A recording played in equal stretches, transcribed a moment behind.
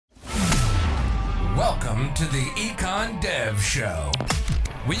Welcome to the Econ Dev Show.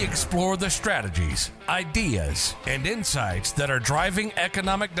 We explore the strategies, ideas, and insights that are driving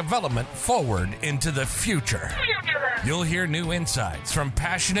economic development forward into the future. You'll hear new insights from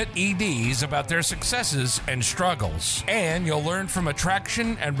passionate EDs about their successes and struggles. And you'll learn from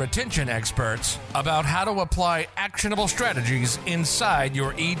attraction and retention experts about how to apply actionable strategies inside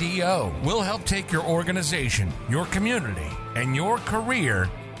your EDO. We'll help take your organization, your community, and your career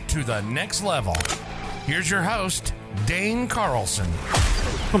to the next level. Here's your host, Dane Carlson.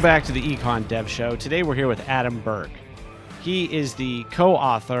 Welcome back to the Econ Dev Show. Today we're here with Adam Berk. He is the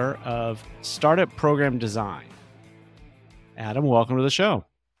co-author of Startup Program Design. Adam, welcome to the show.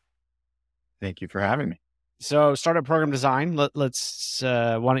 Thank you for having me. So, Startup Program Design. Let's.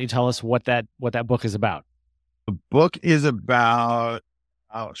 Why don't you tell us what that book is about? The book is about.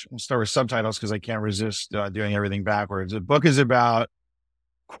 We'll start with subtitles because I can't resist doing everything backwards. The book is about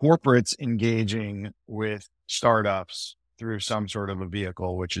corporates engaging with startups through some sort of a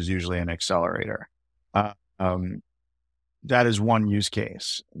vehicle, which is usually an accelerator. That is one use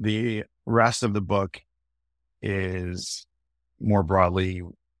case. The rest of the book is more broadly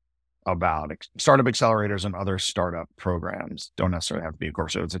about startup accelerators and other startup programs. Don't necessarily have to be a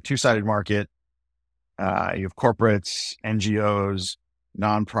corporate. So it's a two-sided market. You have corporates, NGOs,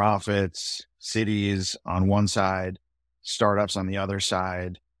 nonprofits, cities on one side, startups on the other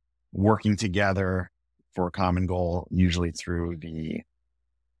side, working together for a common goal, usually through the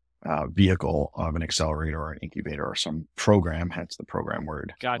vehicle of an accelerator or an incubator or some program, hence the program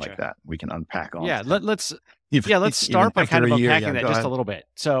word. Gotcha. Like that. We can unpack all. Yeah, let's start by kind of unpacking that just a little bit.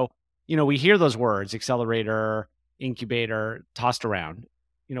 So, we hear those words, accelerator, incubator, tossed around.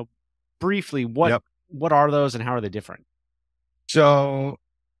 Briefly, what are those and how are they different? So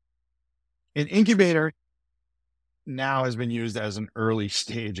an incubator now has been used as an early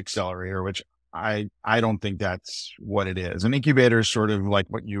stage accelerator, which I don't think that's what it is. An incubator is sort of like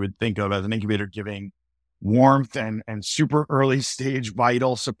what you would think of as an incubator giving warmth and super early stage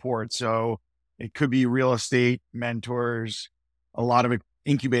vital support. So it could be real estate mentors. A lot of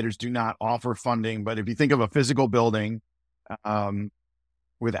incubators do not offer funding, but if you think of a physical building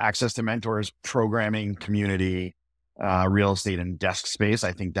with access to mentors, programming, community, real estate, and desk space,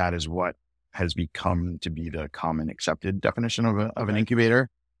 I think that is what has become to be the common accepted definition of an incubator.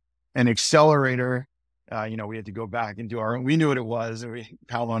 An accelerator, we had to go back into we knew what it was.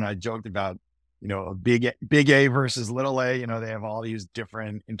 Paolo and I joked about, a big A versus little a, they have all these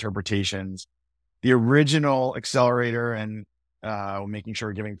different interpretations. The original accelerator and making sure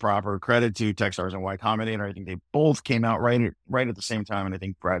we're giving proper credit to Techstars and Y Combinator, I think they both came out right at the same time. And I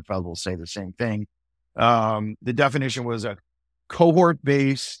think Brad Feld will say the same thing. The definition was a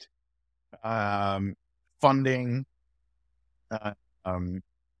cohort-based funding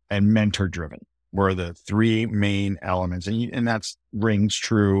and mentor-driven were the three main elements. And that rings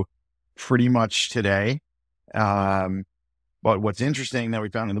true pretty much today. But what's interesting that we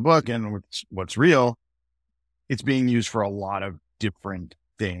found in the book and what's real, it's being used for a lot of different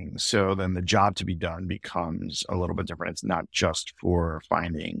things. So then the job to be done becomes a little bit different. It's not just for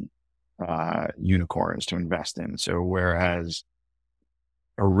finding unicorns to invest in. So whereas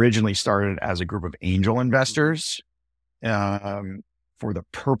originally started as a group of angel investors for the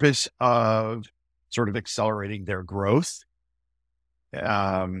purpose of sort of accelerating their growth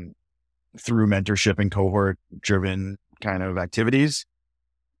through mentorship and cohort-driven kind of activities.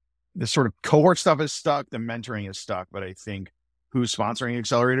 The sort of cohort stuff is stuck, the mentoring is stuck, but I think who's sponsoring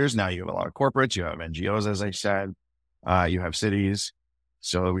accelerators? Now you have a lot of corporates, you have NGOs, as I said, you have cities.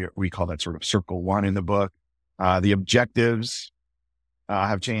 So we call that sort of circle one in the book. The objectives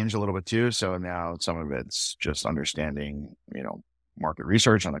have changed a little bit too. So now some of it's just understanding, market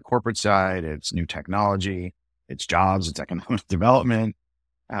research on the corporate side. It's new technology, it's jobs, it's economic development,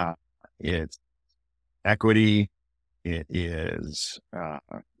 it's equity, it is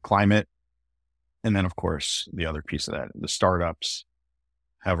climate. And then of course, the other piece of that, the startups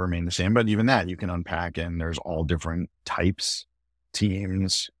have remained the same, but even that you can unpack and there's all different types,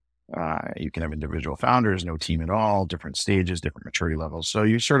 teams. You can have individual founders, no team at all, different stages, different maturity levels. So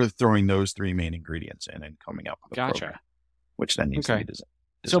you're sort of throwing those three main ingredients in and coming up with a program, which then needs to be designed.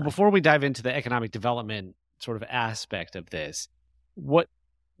 So before we dive into the economic development sort of aspect of this, what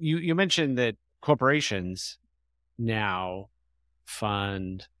you mentioned that corporations now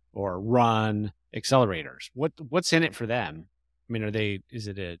fund or run accelerators. What's in it for them? I mean, is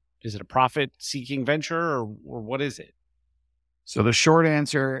it a profit seeking venture or what is it? So the short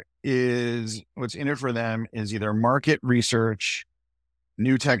answer is what's in it for them is either market research,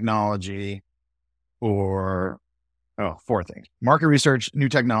 new technology, or four things: market research, new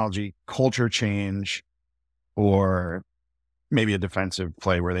technology, culture change, or maybe a defensive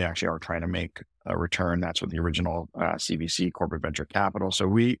play where they actually are trying to make a return. That's what the original CVC, corporate venture capital. So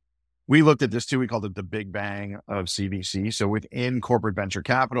we looked at this too. We called it the big bang of CVC. So within corporate venture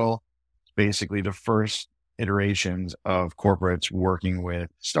capital, basically the first iterations of corporates working with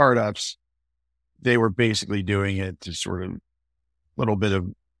startups, they were basically doing it to sort of little bit of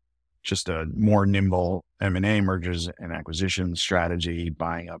just a more nimble M&A, mergers and acquisitions strategy,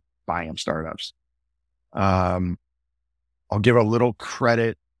 buying up startups. I'll give a little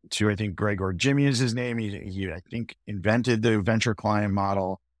credit to, I think Gregor Jimmy is his name. He I think invented the venture client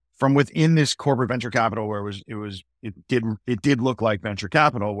model from within this corporate venture capital, where it did look like venture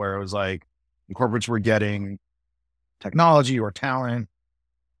capital, where it was like the corporates were getting technology or talent,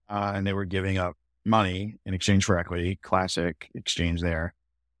 and they were giving up money in exchange for equity. Classic exchange there.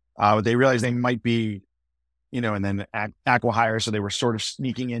 But they realized they might be, and then acqui-hire, so they were sort of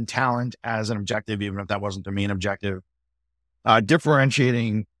sneaking in talent as an objective, even if that wasn't the main objective.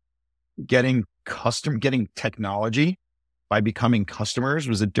 Differentiating, getting technology by becoming customers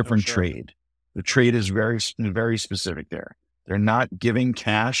was a different trade. The trade is very, very specific there. They're not giving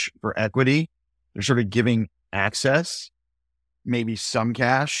cash for equity. They're sort of giving access, maybe some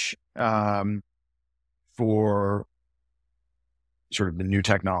cash, for sort of the new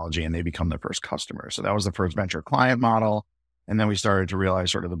technology, and they become the first customer. So that was the first venture client model. And then we started to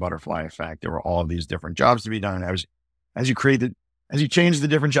realize sort of the butterfly effect. There were all of these different jobs to be done. As you change the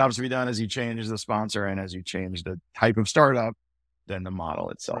different jobs to be done, as you change the sponsor, and as you change the type of startup, then the model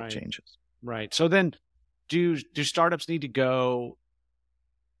itself changes. Right. So then do startups need to go,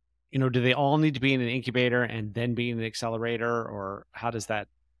 do they all need to be in an incubator and then be in an accelerator, or how does that,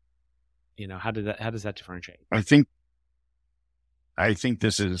 how does that differentiate? I think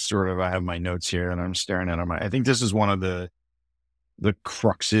this is sort of, I have my notes here and I'm staring at them. I think this is one of the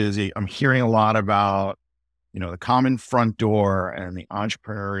cruxes. I'm hearing a lot about, the common front door and the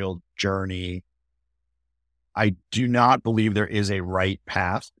entrepreneurial journey. I do not believe there is a right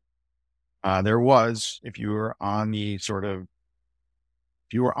path. There was, if you were on the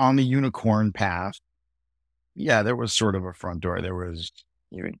unicorn path, there was sort of a front door. There was,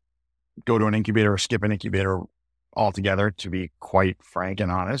 you go to an incubator or skip an incubator altogether, to be quite frank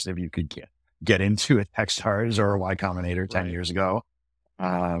and honest. If you could get into a Techstars or a Y Combinator 10 years ago,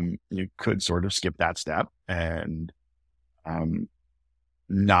 you could sort of skip that step. And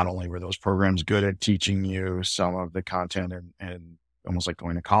not only were those programs good at teaching you some of the content and almost like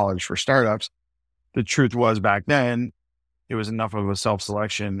going to college for startups, the truth was back then, it was enough of a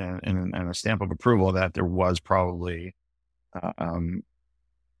self-selection and a stamp of approval that there was probably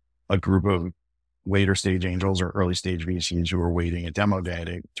a group of later stage angels or early stage VCs who were waiting a demo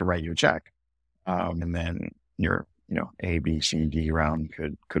day to write you a check. And then your, A, B, C, D round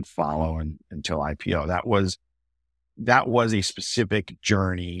could follow until IPO. That was a specific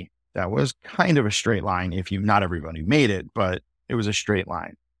journey. That was kind of a straight line. Not everybody made it, but it was a straight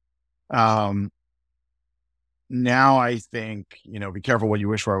line. Now I think, be careful what you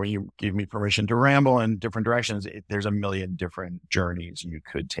wish for when you give me permission to ramble in different directions. There's a million different journeys you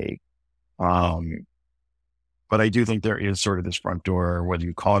could take. But I do think there is sort of this front door, whether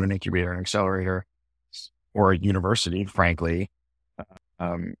you call it an incubator, an accelerator, or a university, frankly,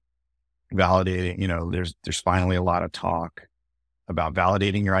 validating, there's finally a lot of talk about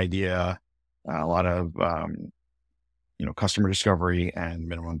validating your idea, a lot of, customer discovery and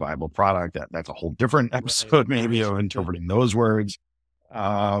minimum viable product. That's a whole different episode, maybe, of interpreting those words.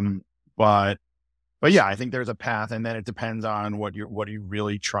 But yeah, I think there's a path, and then it depends on what are you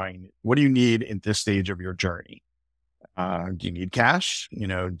really trying? What do you need at this stage of your journey? Do you need cash?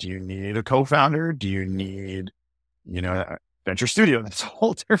 Do you need a co-founder? Do you need, a venture studio? That's a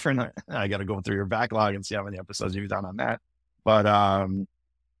whole different. I got to go through your backlog and see how many episodes you've done on that. But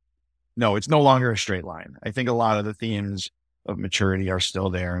no, it's no longer a straight line. I think a lot of the themes of maturity are still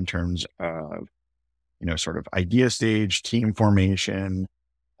there in terms of, sort of idea stage, team formation,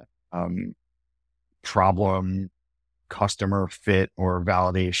 problem, customer fit or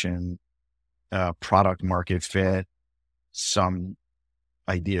validation, product market fit, some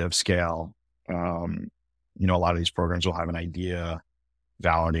idea of scale. A lot of these programs will have an idea,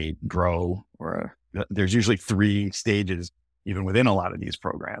 validate, grow, or there's usually 3 stages even within a lot of these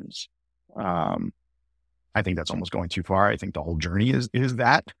programs. I think that's almost going too far. I think the whole journey is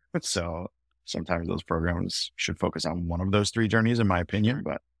that. So sometimes those programs should focus on one of those 3 journeys, in my opinion,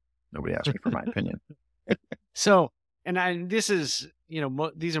 but nobody asked me for my opinion. So, this is,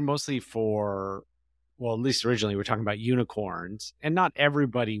 these are mostly for, well, at least originally we're talking about unicorns, and not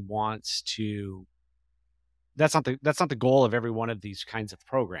everybody wants to that's not the goal of every one of these kinds of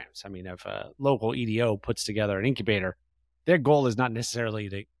programs. I mean, if a local EDO puts together an incubator, their goal is not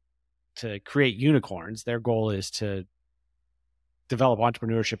necessarily to create unicorns. Their goal is to develop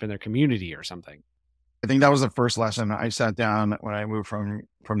entrepreneurship in their community or something. I think that was the first lesson I sat down when I moved from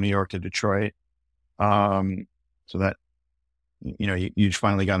New York to Detroit. So that, you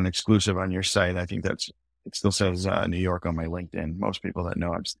finally got an exclusive on your site. I think it still says New York on my LinkedIn. Most people that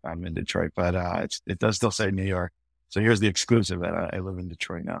know I'm in Detroit, but it does still say New York. So here's the exclusive that I live in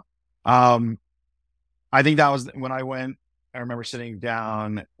Detroit now. I think that was when I went. I remember sitting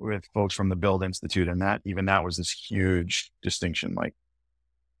down with folks from the Build Institute, and that was this huge distinction. Like,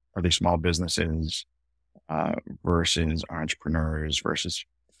 are they small businesses versus entrepreneurs versus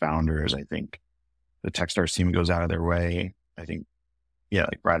founders? I think the Techstars team goes out of their way. I think,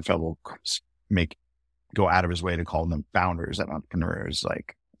 like Brad Feld will go out of his way to call them founders and entrepreneurs.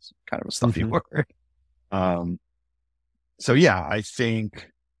 Like, it's kind of a stuffy word. So yeah, I think.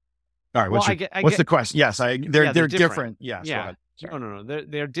 All right. What's the question? Yes, they're different. Yes. Yeah. No.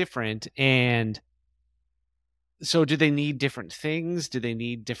 They're different. And so do they need different things? Do they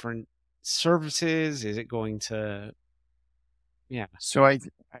need different services? Is it going to, yeah. So I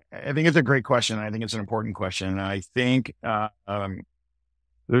think it's a great question. I think it's an important question. I think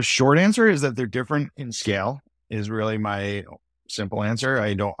the short answer is that they're different in scale is really my simple answer.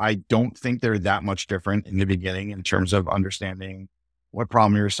 I don't think they're that much different in the beginning in terms of understanding what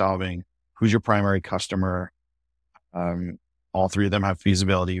problem you're solving, who's your primary customer. All three of them have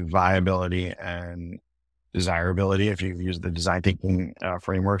feasibility, viability, and desirability if you use the design thinking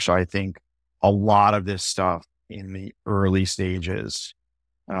framework. So I think a lot of this stuff in the early stages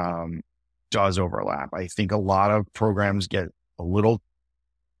does overlap. I think a lot of programs they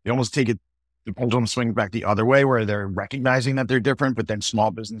almost take it, the pendulum swings back the other way where they're recognizing that they're different, but then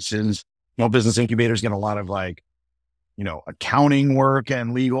small business incubators get a lot of accounting work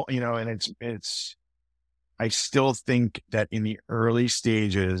and legal, and I still think that in the early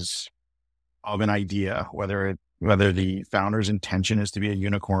stages of an idea, whether the founder's intention is to be a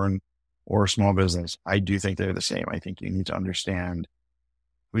unicorn or a small business, I do think they're the same. I think you need to understand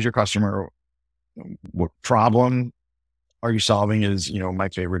who's your customer, what problem are you solving is, my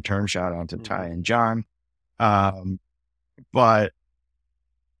favorite term, shout out to Ty and John. But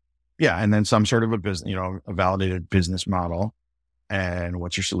yeah, and then some sort of a business, a validated business model, and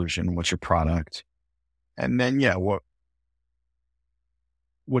what's your solution, what's your product, and then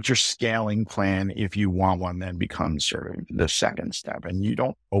what's your scaling plan if you want one, then becomes sort of the second step. And you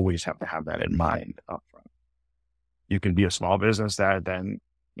don't always have to have that in mind up front. You can be a small business that then,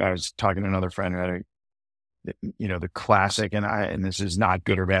 I was talking to another friend who had the classic, and this is not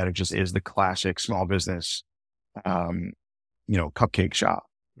good or bad, it just is the classic small business, cupcake shop.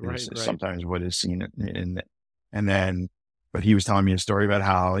 Right. Sometimes what is seen but he was telling me a story about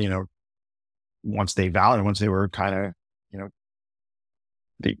how, once they were kind of,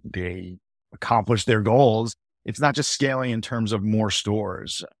 they accomplished their goals. It's not just scaling in terms of more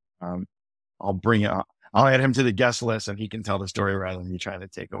stores. I'll add him to the guest list and he can tell the story rather than me trying to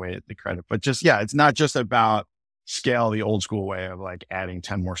take away the credit. But it's not just about scale the old school way of like adding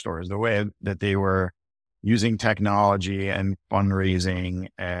 10 more stores. The way that they were using technology and fundraising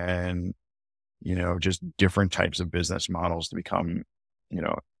and, just different types of business models to become,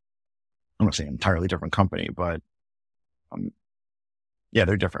 I'm not saying entirely different company, but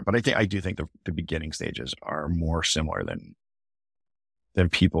they're different. But I do think the beginning stages are more similar than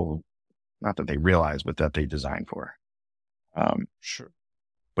people, not that they realize, but that they design for. Sure.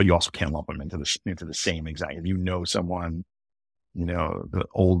 But you also can't lump them into the same exact. If someone, the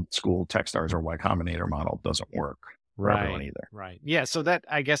old school Techstars or Y Combinator model doesn't work for everyone either. Right. Yeah. So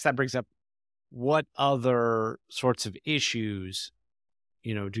I guess that brings up what other sorts of issues,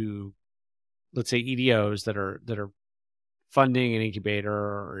 do, let's say, EDOs that are funding an incubator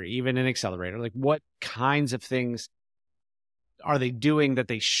or even an accelerator, like what kinds of things are they doing that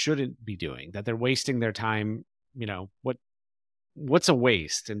they shouldn't be doing, that they're wasting their time? What's a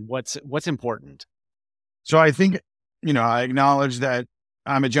waste and what's important? So I think, I acknowledge that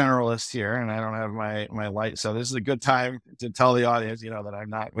I'm a generalist here and I don't have my light. So this is a good time to tell the audience, that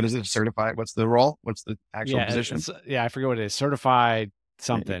I'm not, what is it, certified? What's the role? What's the actual position? I forget what it is. Certified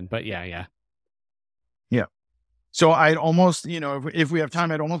something, but yeah. So I'd almost, if we have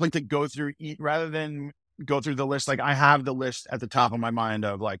time, I'd almost like to go through rather than go through the list. Like I have the list at the top of my mind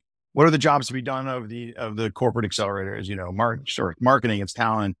of like, what are the jobs to be done of the corporate accelerators, marketing, it's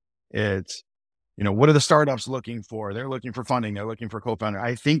talent. It's, what are the startups looking for? They're looking for funding. They're looking for co-founder.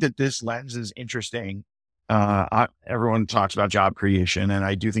 I think that this lens is interesting. Everyone talks about job creation and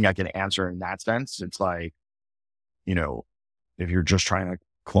I do think I can answer in that sense. It's like, if you're just trying to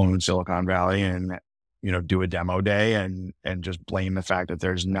clone Silicon Valley and, do a demo day and just blame the fact that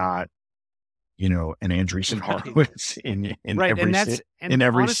there's not, an Andreessen Horowitz in right. every And that's, city, and in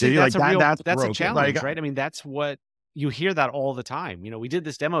every honestly, city, that's like that's a broken. challenge, Like, right? I mean, that's what you hear that all the time. We did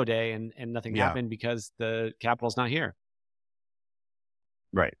this demo day and nothing happened because the capital's not here.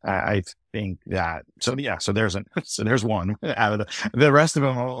 Right. I think that, so there's one out of the rest of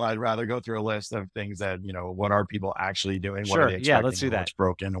them. I'd rather go through a list of things that, what are people actually doing? What Sure. are they expecting? Yeah, let's do that. What's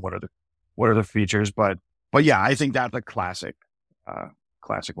broken? And what are the features? But yeah, I think that's a classic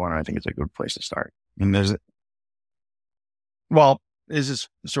one. I think it's a good place to start. And this is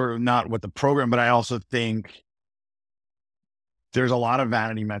sort of not what the program, but I also think there's a lot of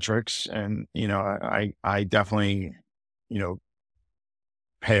vanity metrics, and, I definitely,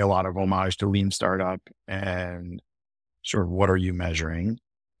 pay a lot of homage to lean startup and sort of what are you measuring?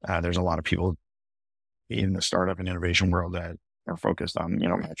 There's a lot of people in the startup and innovation world that are focused on,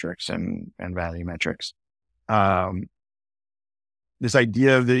 metrics and vanity metrics. This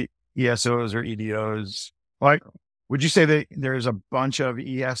idea of the ESOs or EDOs, like, would you say that there's a bunch of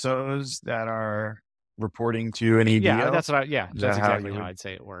ESOs that are reporting to an EDO? Yeah, that's exactly how I'd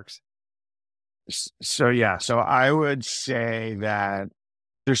say it works. So I would say that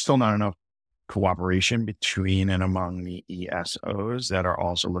there's still not enough cooperation between and among the ESOs that are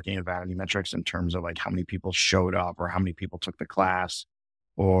also looking at vanity metrics in terms of like how many people showed up or how many people took the class,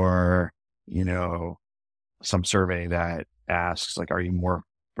 or, some survey that asks like, are you more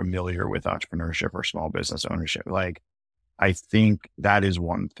familiar with entrepreneurship or small business ownership? Like, I think that is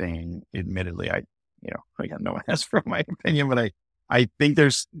one thing. Admittedly, again, no one asked for my opinion, but I think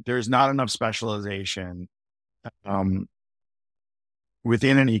there's not enough specialization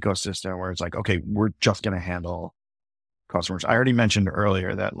within an ecosystem where it's like, okay, we're just going to handle customers. I already mentioned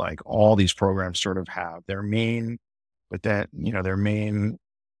earlier that like all these programs sort of have their main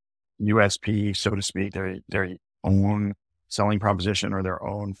USP, so to speak, their own selling proposition or their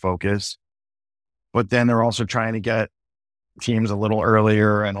own focus. But then they're also trying to get teams a little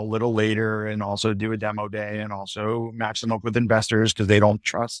earlier and a little later, and also do a demo day and also match them up with investors because they don't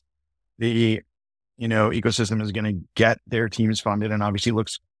trust the ecosystem is going to get their teams funded, and obviously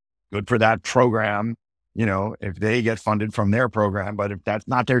looks good for that program, if they get funded from their program. But if that's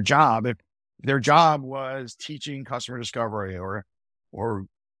not their job, if their job was teaching customer discovery or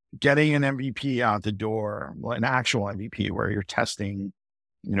getting an MVP out the door, an actual MVP where you're testing,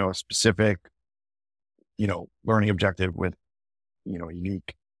 a specific, learning objective with, a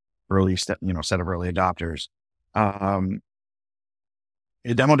unique early step, set of early adopters.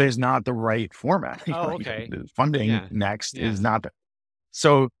 A demo day is not the right format. Oh, okay. The funding next is not.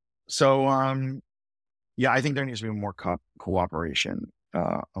 I think there needs to be more cooperation.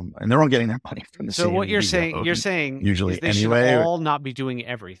 And they're all getting their money from the same. So what you're saying usually is they anyway, should all not be doing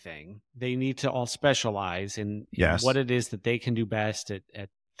everything. They need to all specialize in what it is that they can do best at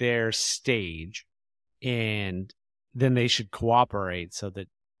their stage. And then they should cooperate so that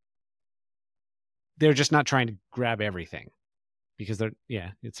they're just not trying to grab everything. Because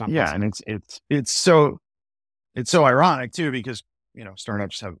it's not. Yeah, possible. And it's so ironic too, because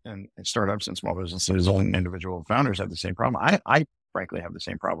startups and small businesses and individual founders have the same problem. I frankly have the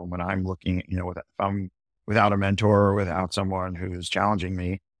same problem when I'm looking, if I'm without a mentor or without someone who's challenging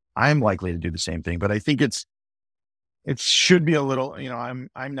me, I'm likely to do the same thing. But I think it should be a little,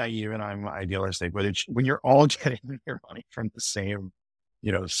 I'm naive and I'm idealistic, but when you're all getting your money from the same,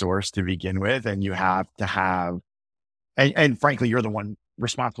 source to begin with, and you have to have. And frankly, you're the one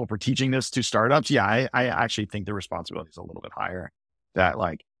responsible for teaching this to startups. Yeah, I actually think the responsibility is a little bit higher. That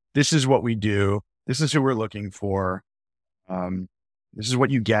like, this is what we do. This is who we're looking for. This is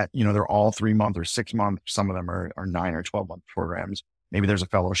what you get. They're all 3-month or 6-month. Some of them are 9 or 12-month programs. Maybe there's a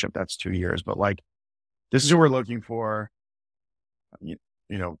fellowship that's 2 years, but like, this is who we're looking for. This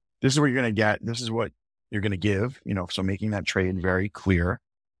is what you're going to get. This is what you're going to give, so making that trade very clear.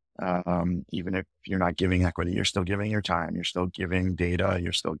 Even if you're not giving equity, you're still giving your time, you're still giving data,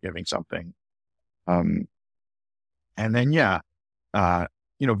 you're still giving something. And then,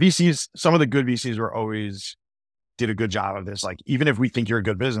 VCs, some of the good VCs did a good job of this. Like, even if we think you're a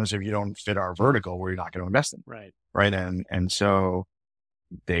good business, if you don't fit our vertical, we're not going to invest in. Right. Right. And so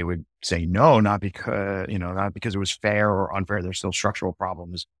they would say no, not because it was fair or unfair. There's still structural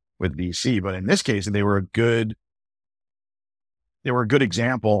problems with VC, but in this case, they were a good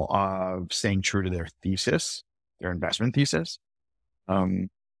example of staying true to their thesis, their investment thesis. And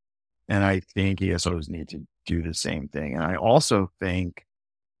I think ESOs need to do the same thing. And I also think,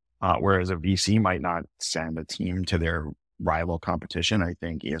 whereas a VC might not send a team to their rival competition, I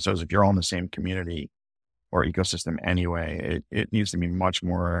think ESOs, if you're all in the same community, or ecosystem anyway. It needs to be much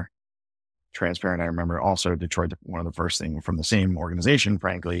more transparent. I remember also Detroit, one of the first things from the same organization,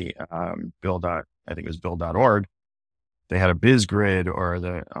 frankly, I think it was Build.org. They had a biz grid, or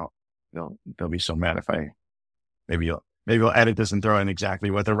they'll be so mad if maybe you'll edit this and throw in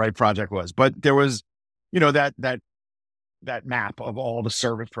exactly what the right project was. But there was, that map of all the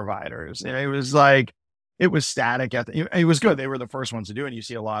service providers. And it was like, it was static. It was good. They were the first ones to do it. And you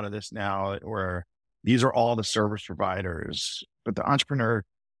see a lot of this now where these are all the service providers, but the entrepreneur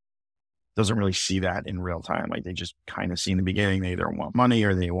doesn't really see that in real time. Like they just kind of see in the beginning, they either want money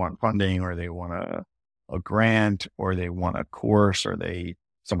or they want funding or they want a grant or they want a course or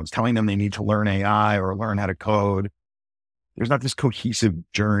someone's telling them they need to learn AI or learn how to code. There's not this cohesive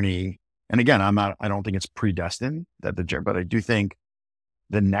journey. And again, I don't think it's predestined but I do think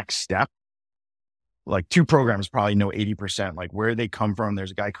the next step, like 2 programs probably know 80%, like where they come from.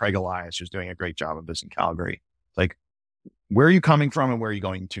 There's a guy, Craig Elias, who's doing a great job of this in Calgary. Like, where are you coming from and where are you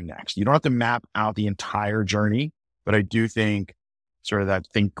going to next? You don't have to map out the entire journey, but I do think sort of that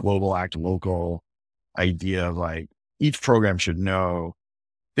think global, act local idea of like each program should know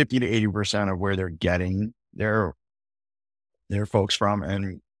 50 to 80% of where they're getting their folks from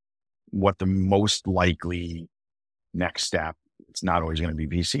and what the most likely next step. It's not always going to be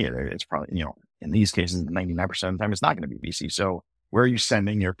VC. It's probably, in these cases, 99% of the time, it's not going to be VC. So where are you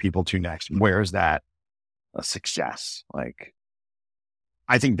sending your people to next? Where is that a success? Like,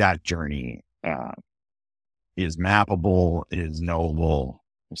 I think that journey is mappable, is knowable,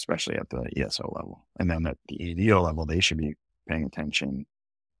 especially at the ESO level. And then at the EDO level, they should be paying attention,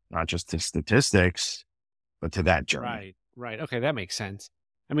 not just to statistics, but to that journey. Right. Okay. That makes sense.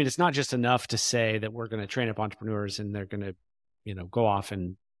 I mean, it's not just enough to say that we're going to train up entrepreneurs and they're going to, go off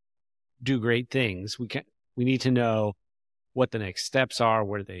and do great things. We need to know what the next steps are,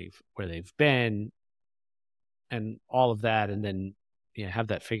 where they've been, and all of that, and then have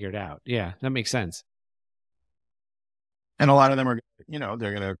that figured out. Yeah, that makes sense. And a lot of them are,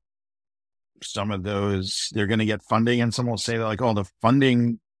 some of those, they're going to get funding, and some will say like, oh, the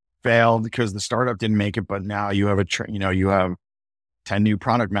funding failed because the startup didn't make it, but now you have you have 10 new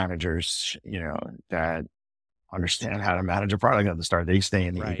product managers, that understand how to manage a product at the start. They stay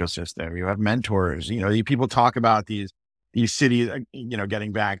in the ecosystem. You have mentors. People talk about these cities.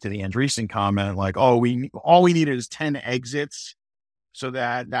 Getting back to the Andreessen comment, like, all we need is 10 exits, so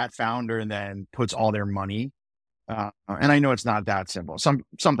that founder then puts all their money. And I know it's not that simple.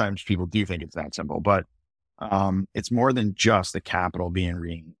 Sometimes people do think it's that simple, but it's more than just the capital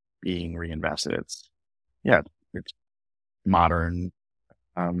being reinvested. It's modern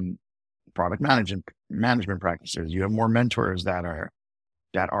product management practices. You have more mentors that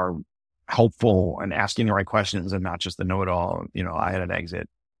are helpful and asking the right questions and not just the know-it-all. I had an exit,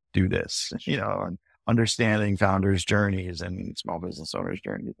 do this. And understanding founders' journeys and small business owners'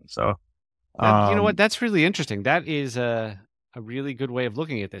 journeys. So, you know what? That's really interesting. That is a really good way of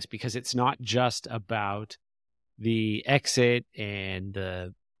looking at this, because it's not just about the exit and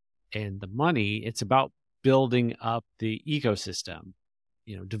the money. It's about building up the ecosystem,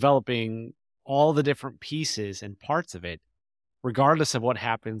 developing all the different pieces and parts of it, regardless of what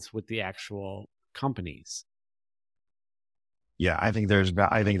happens with the actual companies. Yeah, I think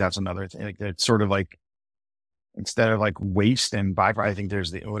that's another thing. Like, it's sort of like, instead of like waste and byproduct, I think there's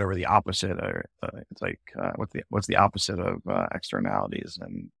the opposite. Or it's like what's the opposite of externalities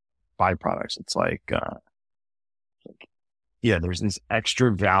and byproducts? It's like there's this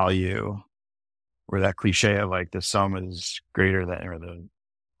extra value, where that cliche of like the sum is greater than, or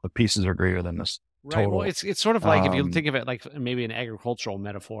the pieces are greater than this total. Right. Well, it's sort of like, if you think of it like maybe an agricultural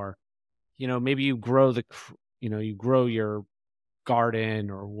metaphor, maybe you grow you grow your garden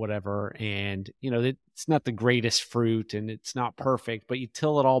or whatever, and it's not the greatest fruit and it's not perfect, but you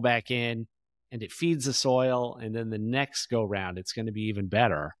till it all back in and it feeds the soil, and then the next go round it's going to be even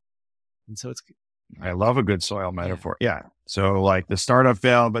better. And so I love a good soil metaphor. Yeah. So like the startup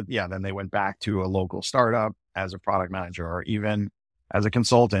failed, but then they went back to a local startup as a product manager, or even as a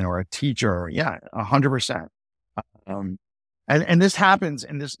consultant or a teacher. Yeah, 100%. And this happens.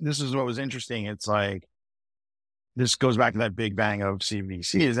 And this is what was interesting. It's like, this goes back to that big bang of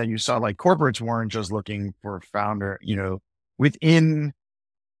CVC, is that you saw like corporates weren't just looking for founder, within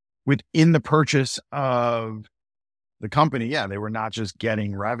the purchase of the company. Yeah, they were not just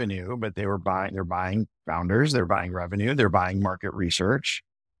getting revenue, but they're buying founders, they're buying revenue, they're buying market research.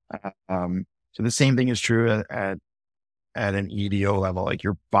 So the same thing is true at an EDO level. Like,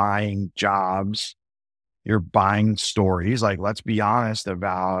 you're buying jobs, you're buying stories. Like, let's be honest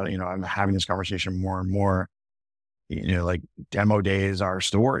about, I'm having this conversation more and more. like demo days are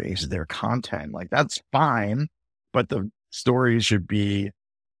stories, they're content. Like that's fine, but the stories should be,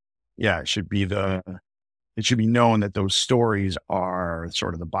 it should be known that those stories are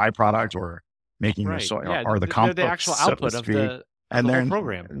sort of the byproduct or making Right. the Yeah. are the They're the compost, actual so to output of speak. the And whole they're,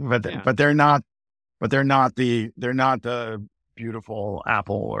 program. but they're not the beautiful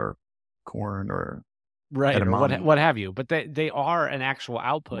apple or corn or Right. Or edamame. what have you. But they are an actual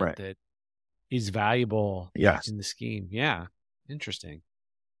output Right. that is valuable Yes. in the scheme. Yeah. Interesting.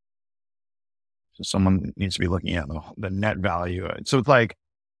 So someone needs to be looking at the net value. So it's like,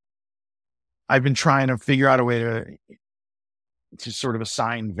 I've been trying to figure out a way to sort of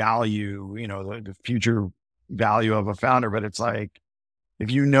assign value, the future value of a founder. But it's like, if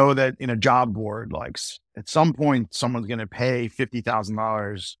you know that in a job board, like at some point, someone's going to pay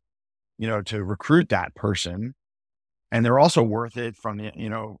 $50,000, to recruit that person, and they're also worth it from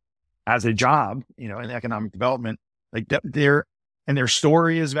the, as a job, in economic development, like their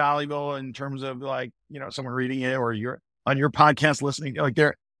story is valuable in terms of like, someone reading it or you're on your podcast listening, like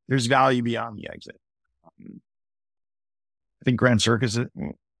there's value beyond the exit. I think Grand Circus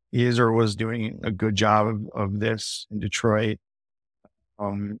is or was doing a good job of this in Detroit. I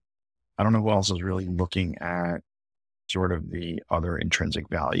don't know who else is really looking at sort of the other intrinsic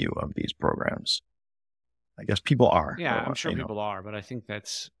value of these programs. I guess people are. Yeah, I'm sure people are, but I think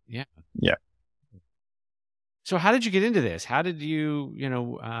that's, Yeah. So how did you get into this? How did you,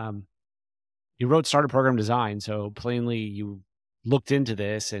 you wrote Startup Program Design, so plainly you looked into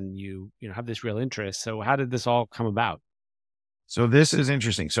this and you have this real interest. So how did this all come about? So this is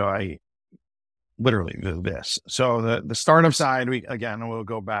interesting. So I literally this. So the startup side, we'll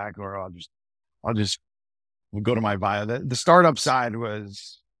go back, or we'll go to my bio. The startup side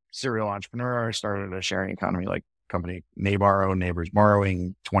was serial entrepreneur. I started a sharing economy like company, Neighbors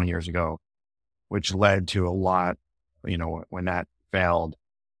Borrowing 20 years ago, which led to a lot, when that failed,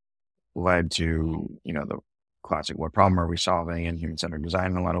 led to, the classic, what problem are we solving in human-centered design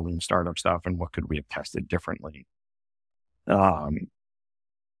and a lot of lean startup stuff, and what could we have tested differently?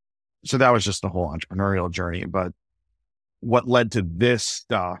 So that was just the whole entrepreneurial journey. But what led to this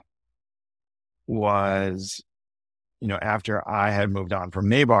stuff was, after I had moved on from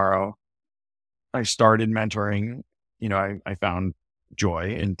Naybaro, I started mentoring. I found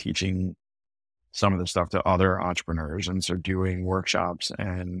joy in teaching some of the stuff to other entrepreneurs. And so doing workshops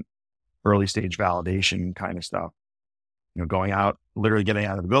and early stage validation kind of stuff, going out, literally getting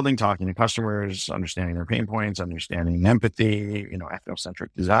out of the building, talking to customers, understanding their pain points, understanding empathy, ethnocentric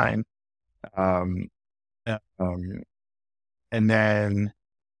design. And then,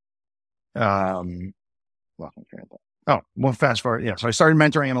 fast forward. Yeah. So I started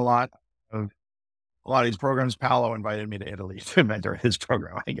mentoring in a lot of these programs. Paolo invited me to Italy to mentor his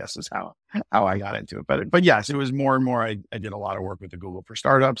program, I guess is how I got into it. But yes, it was more and more. I did a lot of work with the Google for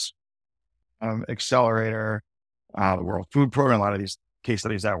Startups Accelerator, the World Food Program. A lot of these case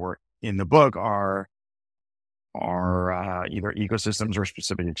studies that were in the book are either ecosystems or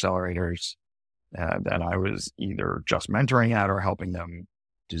specific accelerators that I was either just mentoring at or helping them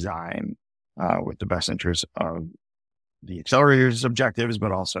design with the best interest of the accelerator's objectives,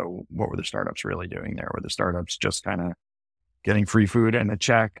 but also what were the startups really doing there? Were the startups just kind of getting free food and a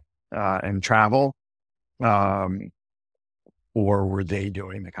check and travel? Or were they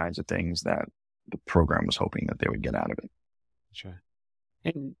doing the kinds of things that the program was hoping that they would get out of it? Sure.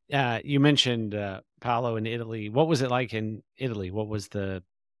 And you mentioned Paolo in Italy. What was it like in Italy? What was the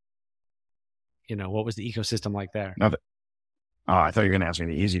ecosystem like there? Nothing. I thought you were going to ask me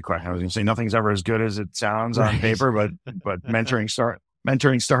the easy question. I was going to say nothing's ever as good as it sounds on paper, but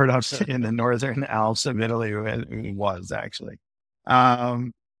mentoring startups in the northern Alps of Italy was actually.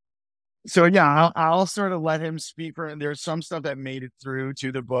 So yeah, I'll sort of let him speak for. There's some stuff that made it through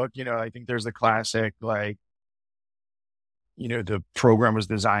to the book. I think there's the classic like, the program was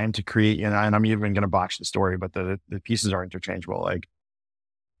designed to create, and I'm even going to botch the story, but the pieces are interchangeable. Like,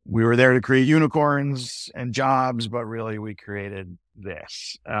 we were there to create unicorns and jobs, but really we created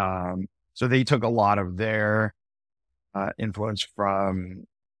this. So they took a lot of their influence from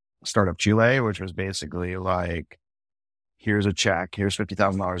Startup Chile, which was basically like, here's a check, here's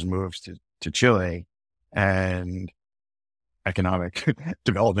 $50,000 moves to Chile, and economic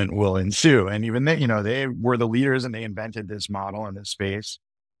development will ensue. And even they were the leaders and they invented this model in this space.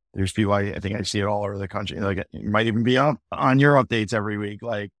 There's people, I think I see it all over the country. Like, it might even be up on your updates every week,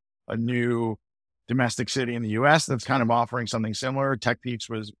 like a new domestic city in the US that's kind of offering something similar. TechPeaks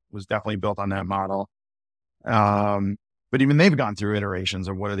was definitely built on that model. But even they've gone through iterations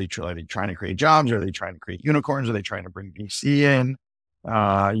of what are they trying to create jobs? Are they trying to create unicorns? Are they trying to bring VC in?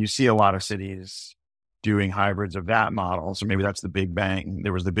 You see a lot of cities doing hybrids of that model. So maybe that's the big bang.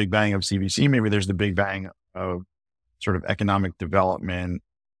 There was the big bang of CVC. Maybe there's the big bang of sort of economic development,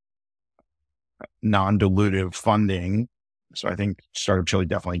 non-dilutive funding. So I think Startup Chili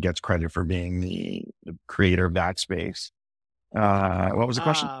definitely gets credit for being the creator of that space. What was the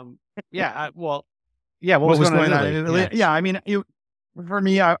question? What was going on? Yeah. I mean, for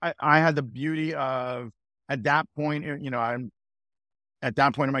me, I had the beauty of at that point, at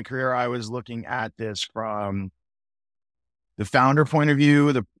that point in my career, I was looking at this from the founder point of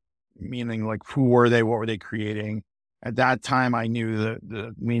view, meaning like who were they, what were they creating? At that time, I knew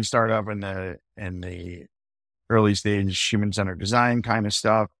the lean startup and the early stage human-centered design kind of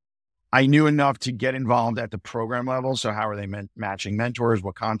stuff. I knew enough to get involved at the program level. So how are they matching mentors?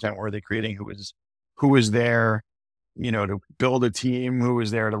 What content were they creating? Who was there, to build a team? Who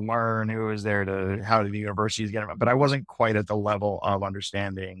was there to learn? Who was there how did the universities get them? But I wasn't quite at the level of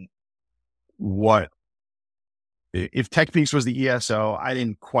understanding if TechPeaks was the ESO, I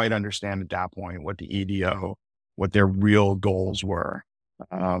didn't quite understand at that point what the EDO, what their real goals were.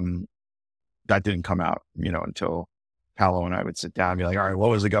 That didn't come out, until Paolo and I would sit down and be like, all right, what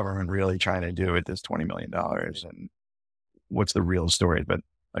was the government really trying to do with this $20 million? And what's the real story? But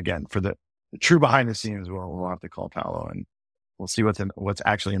again, for the true behind the scenes, we'll have to call Paolo and we'll see what's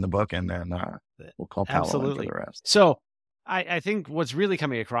actually in the book. And then we'll call Paolo in for the rest. So I think what's really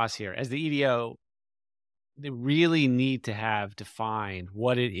coming across here as the EDO, they really need to have defined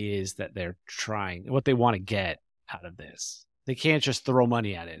what it is that they're trying, what they want to get out of this. They can't just throw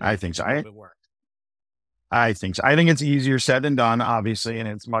money at it. I think so. I think so. I think it's easier said than done, obviously, and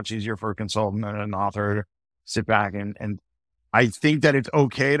it's much easier for a consultant and an author to sit back and I think that it's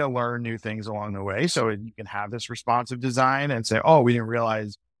okay to learn new things along the way. So you can have this responsive design and say, oh, we didn't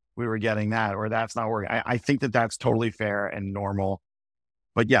realize we were getting that, or that's not working. I think that that's totally fair and normal.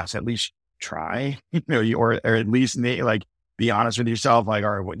 But yes, at least try, or at least be honest with yourself. Like,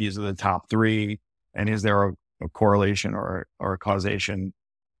 all right, these are the top three, and is there a correlation or a causation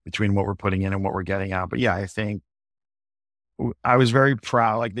between what we're putting in and what we're getting out? But yeah, I think I was very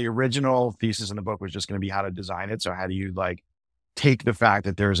proud. Like the original thesis in the book was just going to be how to design it. So how do you take the fact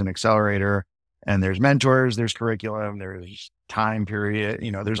that there's an accelerator and there's mentors, there's curriculum, there's time period,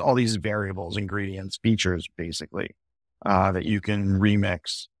 there's all these variables, ingredients, features, basically, that you can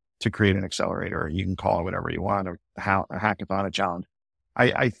remix to create an accelerator. You can call it whatever you want, a hackathon, a challenge.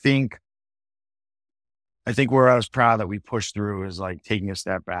 I think where I was proud that we pushed through is taking a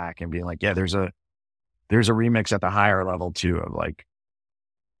step back and being like, yeah, there's a remix at the higher level too of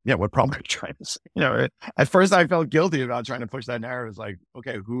what problem are you trying to say? At first I felt guilty about trying to push that narrative. It's like,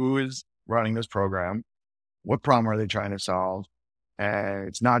 okay, who is running this program? What problem are they trying to solve? And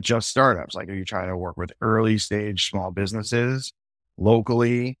it's not just startups. Are you trying to work with early stage small businesses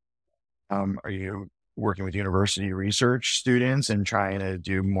locally? Are you working with university research students and trying to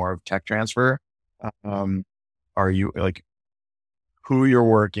do more of tech transfer? Are you who you're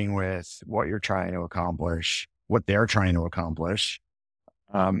working with, what you're trying to accomplish, what they're trying to accomplish?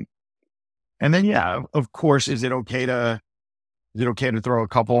 And then, yeah, of course, is it okay to throw a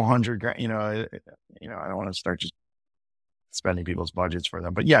couple $100,000? I don't want to start just spending people's budgets for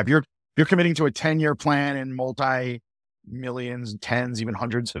them, but yeah, if you're committing to a 10-year plan and multi-millions, tens, even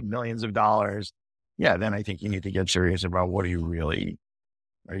hundreds of millions of dollars, yeah, then I think you need to get serious about are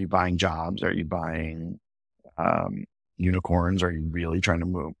you buying jobs? Are you buying unicorns? Are you really trying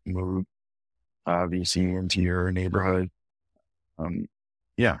to move VC into your neighborhood?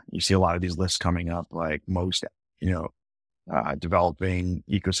 Yeah, you see a lot of these lists coming up, like most, developing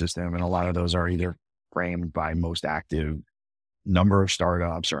ecosystem. And a lot of those are either framed by most active number of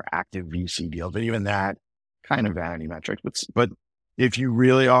startups or active VC deals, but even that kind of vanity metrics. But if you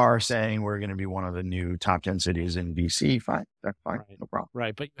really are saying we're going to be one of the new top 10 cities in VC, fine, that's fine, right. No problem.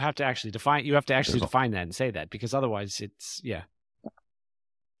 Right, but you have to actually define that and say that, because otherwise it's, yeah.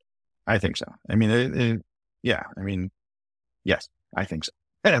 I think so. I mean, yes, I think so.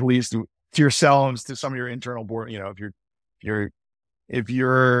 At least to yourselves, to some of your internal board, if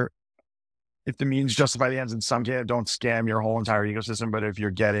the means justify the ends in some case, don't scam your whole entire ecosystem. But if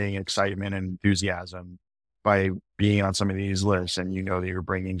you're getting excitement and enthusiasm by being on some of these lists, and that you're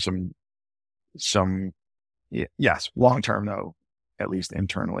bringing some, yes, long term though, at least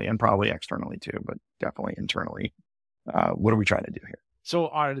internally and probably externally too, but definitely internally. What are we trying to do here? So,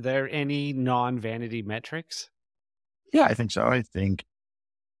 are there any non-vanity metrics? Yeah, I think so. I think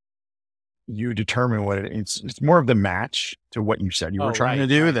you determine what it's more of the match to what you said you were trying to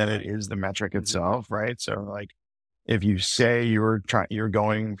do than it is the metric itself, right? So if you say you're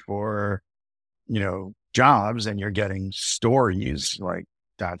going for, jobs and you're getting stories,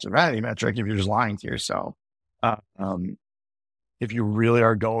 that's a vanity metric if you're just lying to yourself. If you really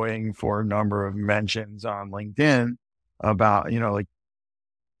are going for a number of mentions on LinkedIn about, like,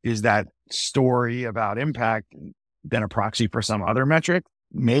 is that story about impact then a proxy for some other metric?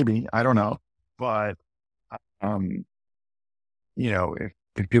 Maybe, I don't know. But,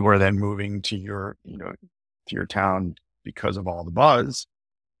 if people are then moving to your town because of all the buzz,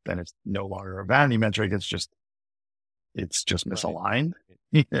 then it's no longer a vanity metric. It's just misaligned.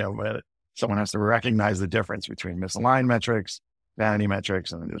 But someone has to recognize the difference between misaligned metrics, vanity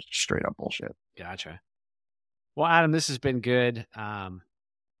metrics, and just straight up bullshit. Gotcha. Well, Adam, this has been good.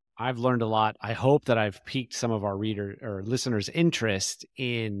 I've learned a lot. I hope that I've piqued some of our reader or listeners' interest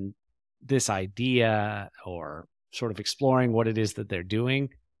in this idea or sort of exploring what it is that they're doing.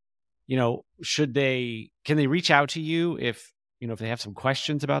 Can they reach out to you if they have some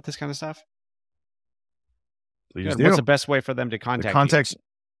questions about this kind of stuff? Please do. What's the best way for them to contact you?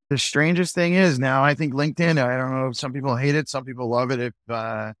 The strangest thing is now, I think LinkedIn, I don't know if some people hate it, some people love it. If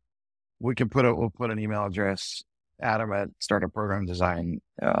we'll put an email address, Adam at Startup Program Design.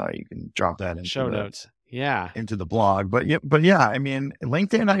 You can drop that into show notes. Yeah. Into the blog. But yeah, I mean,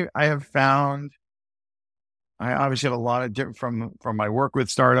 LinkedIn, I have found, I obviously have a lot of different, from my work with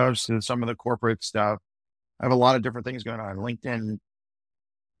startups to some of the corporate stuff. I have a lot of different things going on. LinkedIn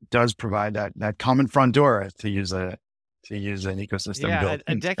does provide that common front door to use an ecosystem. Yeah, built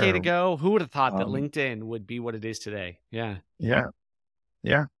a decade ago, who would have thought that LinkedIn would be what it is today? Yeah.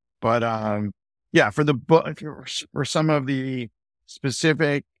 But for the book, for some of the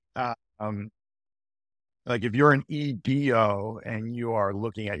specific, like if you're an EDO and you are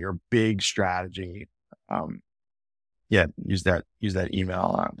looking at your big strategy, use that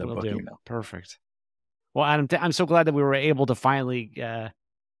email, the book email. Perfect. Well, Adam, I'm so glad that we were able to finally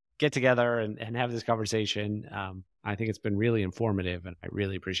get together and have this conversation. I think it's been really informative, and I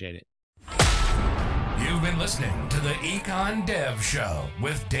really appreciate it. You've been listening to the Econ Dev Show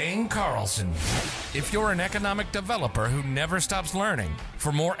with Dane Carlson. If you're an economic developer who never stops learning,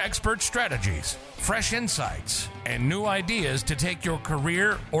 for more expert strategies, fresh insights, and new ideas to take your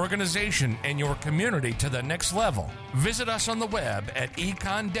career, organization, and your community to the next level, visit us on the web at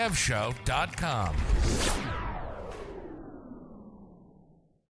econdevshow.com.